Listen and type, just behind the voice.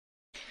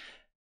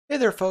Hey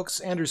there folks,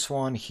 Andrew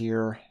Swan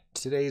here.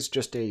 Today's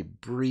just a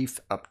brief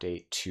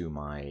update to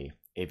my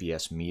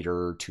AVS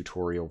meter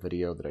tutorial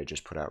video that I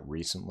just put out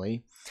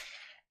recently.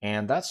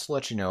 And that's to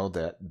let you know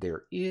that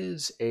there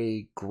is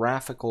a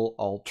graphical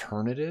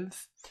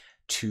alternative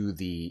to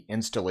the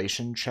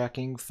installation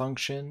checking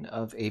function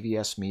of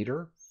AVS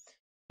meter.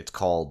 It's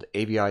called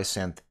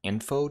AVISynth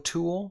Info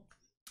Tool,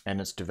 and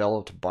it's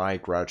developed by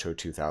Groucho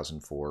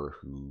 2004,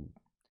 who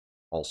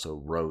also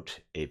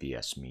wrote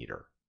AVS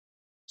meter.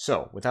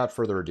 So, without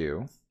further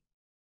ado,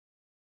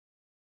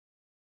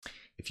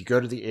 if you go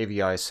to the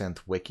AVISynth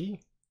wiki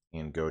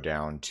and go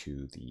down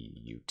to the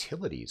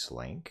utilities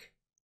link,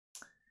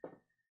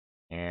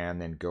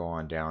 and then go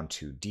on down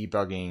to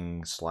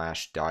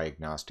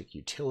debugging/diagnostic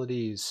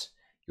utilities,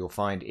 you'll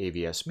find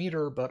AVS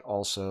meter, but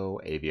also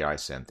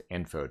AVISynth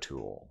Info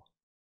Tool.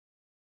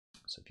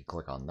 So if you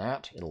click on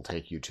that, it'll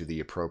take you to the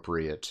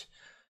appropriate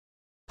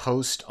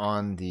post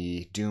on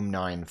the Doom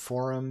 9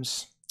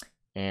 forums.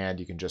 And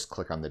you can just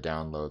click on the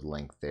download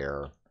link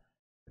there,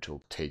 which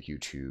will take you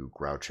to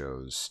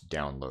Groucho's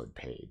download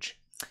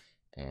page.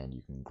 And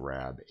you can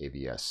grab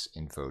AVS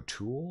Info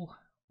Tool,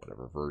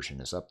 whatever version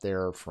is up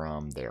there,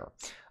 from there.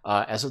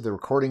 As of the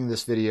recording of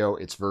this video,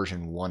 it's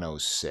version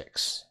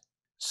 106.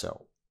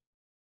 So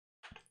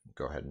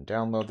go ahead and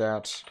download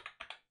that.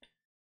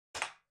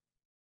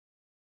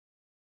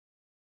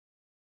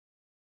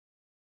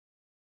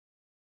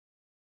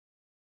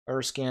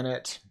 Or scan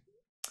it.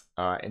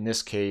 In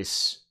this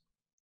case,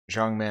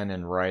 Zhongmen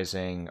and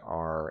Rising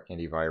are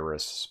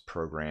antivirus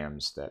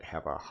programs that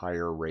have a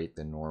higher rate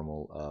than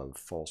normal of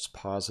false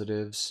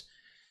positives.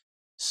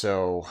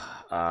 So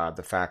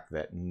the fact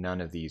that none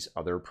of these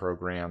other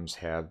programs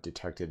have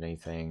detected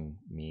anything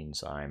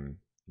means I'm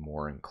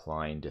more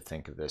inclined to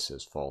think of this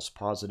as false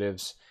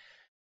positives.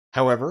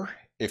 However,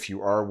 if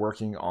you are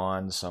working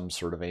on some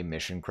sort of a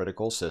mission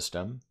critical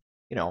system,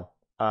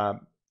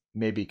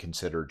 maybe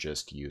consider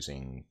just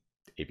using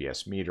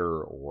AVS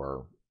meter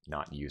or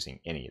not using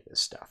any of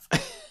this stuff.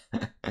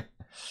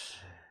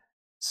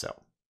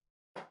 So,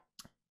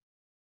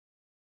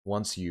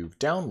 once you've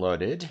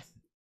downloaded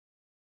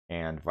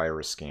and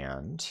virus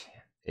scanned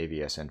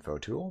AVS Info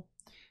Tool,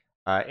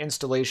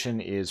 installation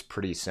is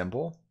pretty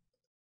simple.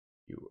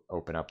 You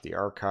open up the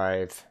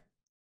archive,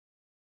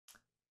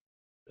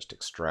 just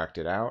extract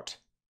it out,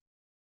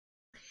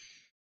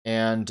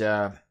 and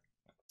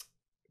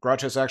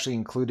Groucho's actually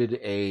included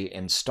a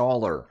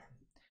installer,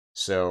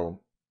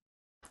 so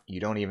you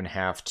don't even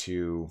have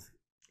to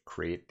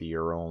create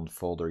your own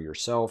folder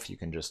yourself. You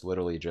can just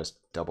literally just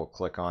double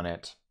click on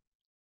it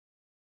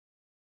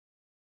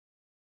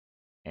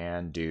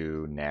and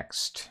do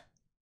next,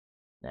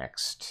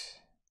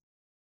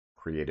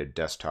 create a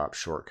desktop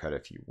shortcut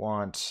if you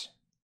want.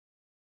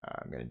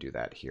 I'm going to do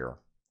that here.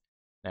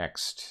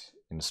 Next,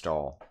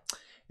 install.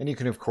 And you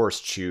can of course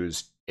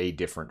choose a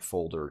different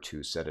folder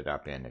to set it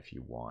up in if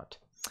you want.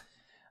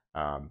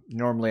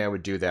 Normally I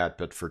would do that,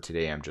 but for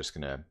today I'm just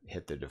going to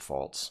hit the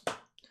defaults.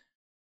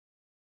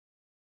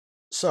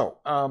 So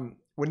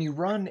when you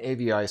run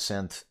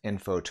AVISynth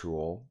Info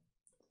Tool,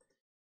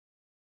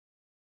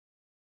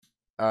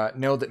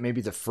 know that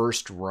maybe the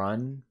first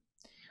run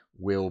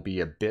will be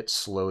a bit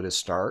slow to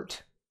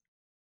start,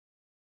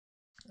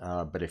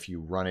 but if you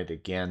run it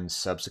again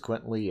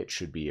subsequently, it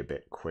should be a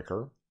bit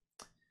quicker.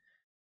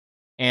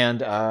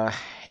 And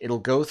it'll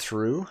go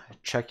through,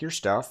 check your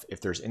stuff. If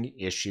there's any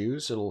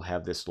issues, it'll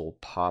have this little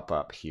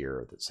pop-up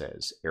here that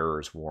says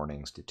errors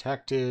warnings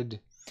detected.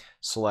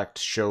 Select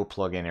show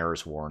plugin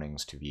errors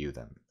warnings to view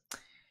them.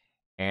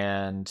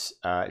 And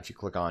if you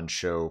click on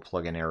show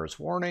plugin errors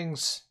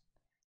warnings,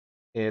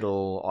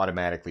 it'll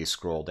automatically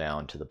scroll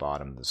down to the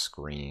bottom of the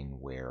screen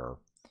where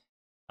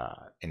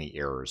any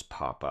errors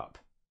pop up.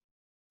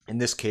 In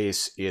this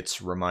case,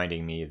 it's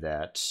reminding me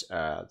that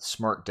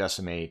Smart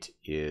Decimate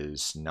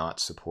is not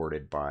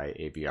supported by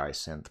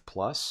AVISynth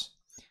Plus,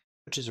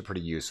 which is a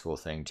pretty useful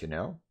thing to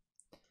know.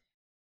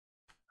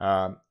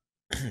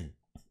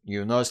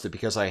 You'll notice that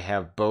because I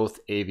have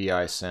both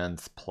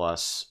AVISynth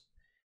Plus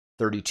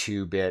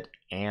 32-bit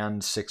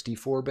and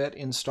 64-bit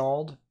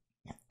installed,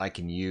 I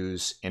can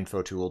use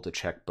Info Tool to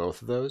check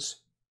both of those.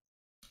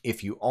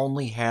 If you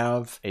only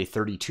have a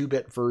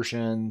 32-bit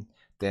version,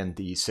 then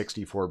the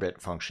 64-bit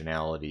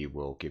functionality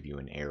will give you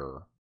an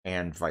error,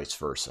 and vice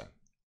versa.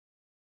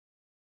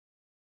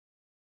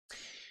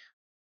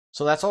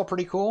 So that's all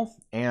pretty cool,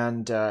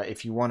 and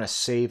if you want to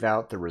save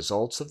out the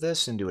results of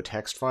this into a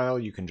text file,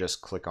 you can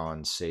just click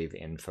on Save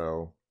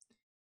Info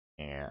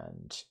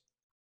and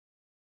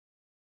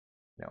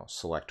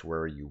select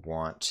where you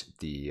want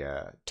the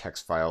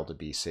text file to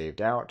be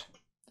saved out.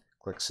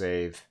 Click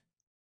Save,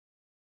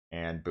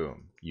 and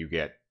boom, you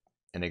get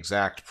an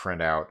exact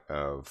printout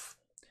of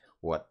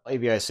what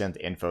AVISynth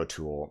Info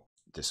Tool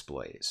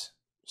displays.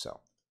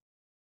 So,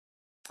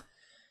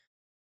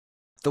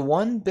 the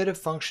one bit of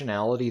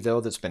functionality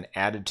though that's been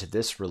added to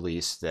this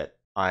release that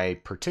I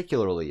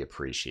particularly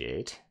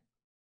appreciate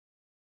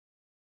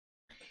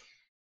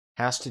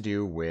has to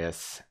do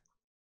with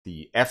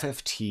the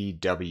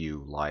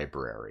FFTW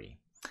library.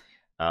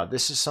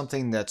 This is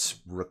something that's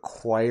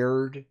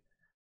required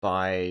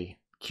by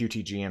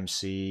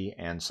QTGMC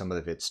and some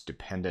of its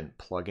dependent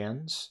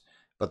plugins,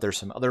 but there's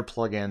some other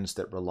plugins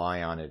that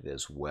rely on it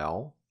as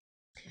well.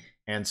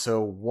 And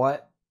so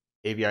what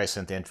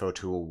AVISynth Info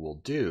Tool will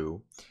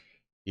do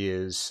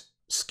is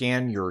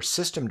scan your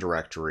system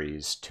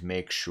directories to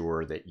make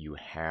sure that you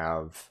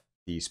have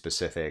the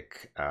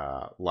specific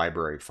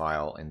library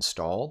file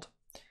installed.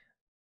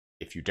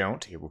 If you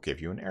don't, it will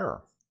give you an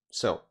error.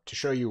 So to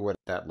show you what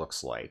that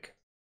looks like,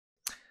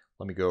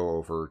 let me go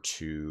over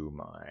to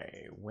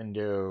my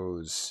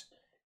Windows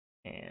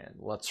and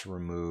let's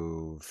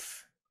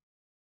remove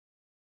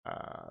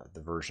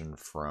the version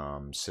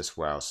from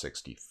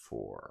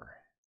syswow64.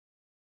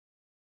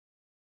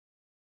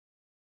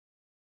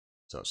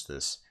 So it's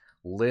this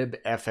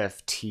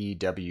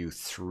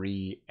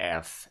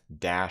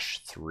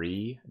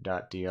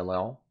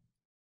libffTW3f-3.dll.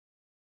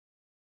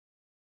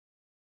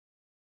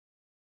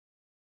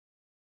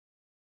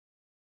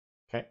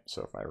 Okay,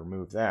 so if I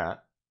remove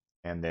that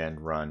and then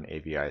run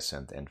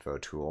AVISynth Info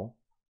Tool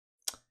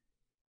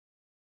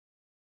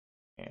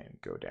and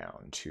go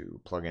down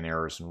to plugin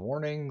errors and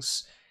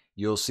warnings,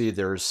 you'll see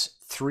there's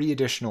 3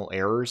 additional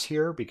errors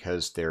here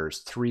because there's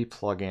 3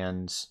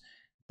 plugins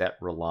that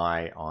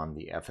rely on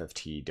the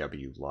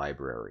FFTW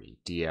library: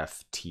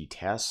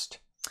 DFT-Test,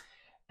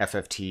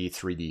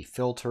 FFT3D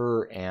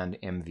Filter, and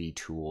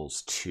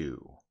MV-Tools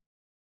 2.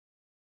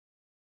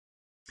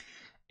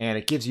 And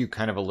it gives you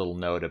kind of a little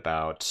note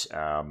about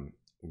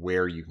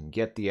where you can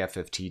get the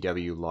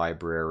FFTW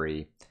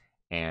library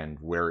and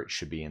where it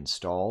should be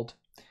installed.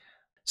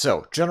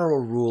 So, general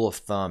rule of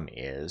thumb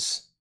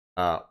is,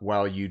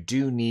 while you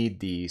do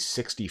need the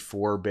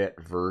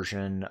 64-bit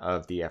version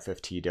of the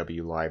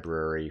FFTW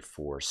library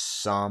for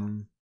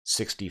some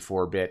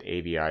 64-bit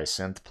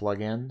AVISynth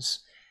plugins,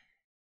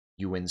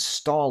 you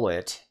install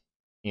it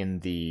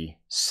in the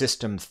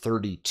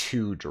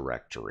System32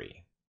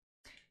 directory.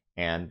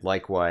 And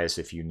likewise,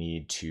 if you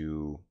need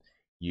to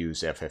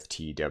use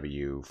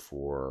FFTW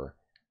for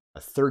a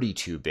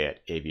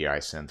 32-bit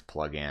AVISynth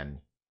plugin,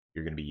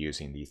 you're going to be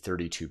using the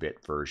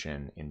 32-bit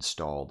version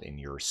installed in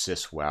your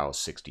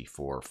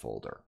syswow64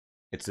 folder.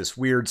 It's this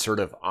weird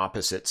sort of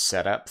opposite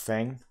setup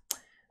thing.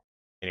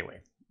 Anyway,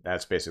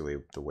 that's basically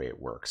the way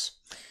it works.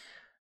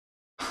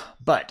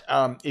 But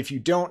if you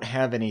don't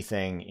have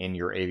anything in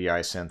your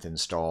AVISynth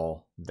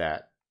install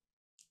that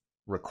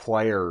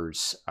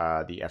requires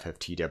the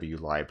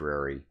FFTW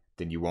library,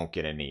 then you won't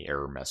get any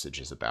error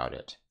messages about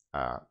it,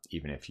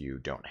 even if you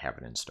don't have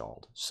it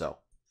installed. So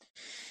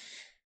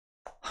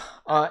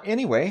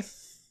anyway,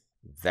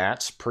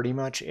 that's pretty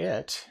much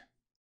it.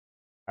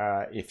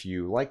 If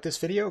you like this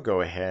video,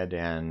 go ahead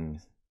and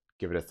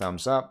give it a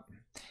thumbs up.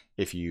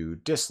 If you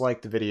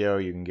dislike the video,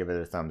 you can give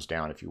it a thumbs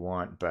down if you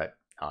want, but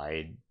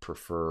I'd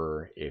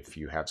prefer, if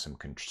you have some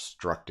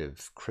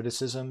constructive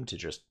criticism, to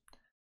just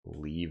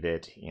leave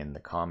it in the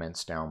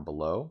comments down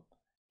below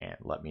and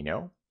let me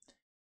know.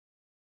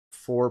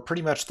 For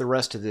pretty much the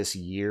rest of this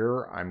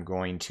year, I'm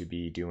going to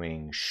be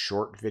doing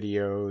short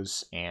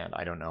videos, and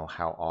I don't know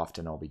how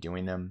often I'll be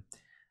doing them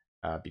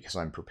because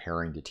I'm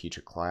preparing to teach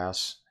a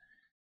class.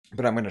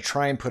 But I'm going to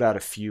try and put out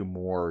a few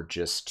more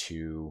just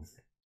to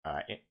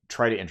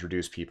try to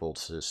introduce people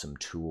to some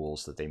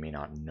tools that they may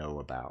not know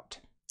about.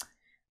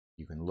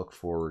 You can look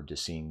forward to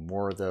seeing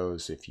more of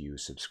those if you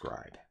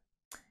subscribe.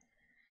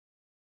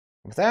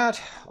 With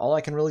that, all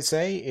I can really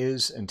say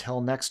is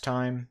until next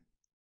time,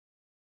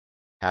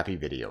 happy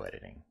video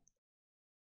editing.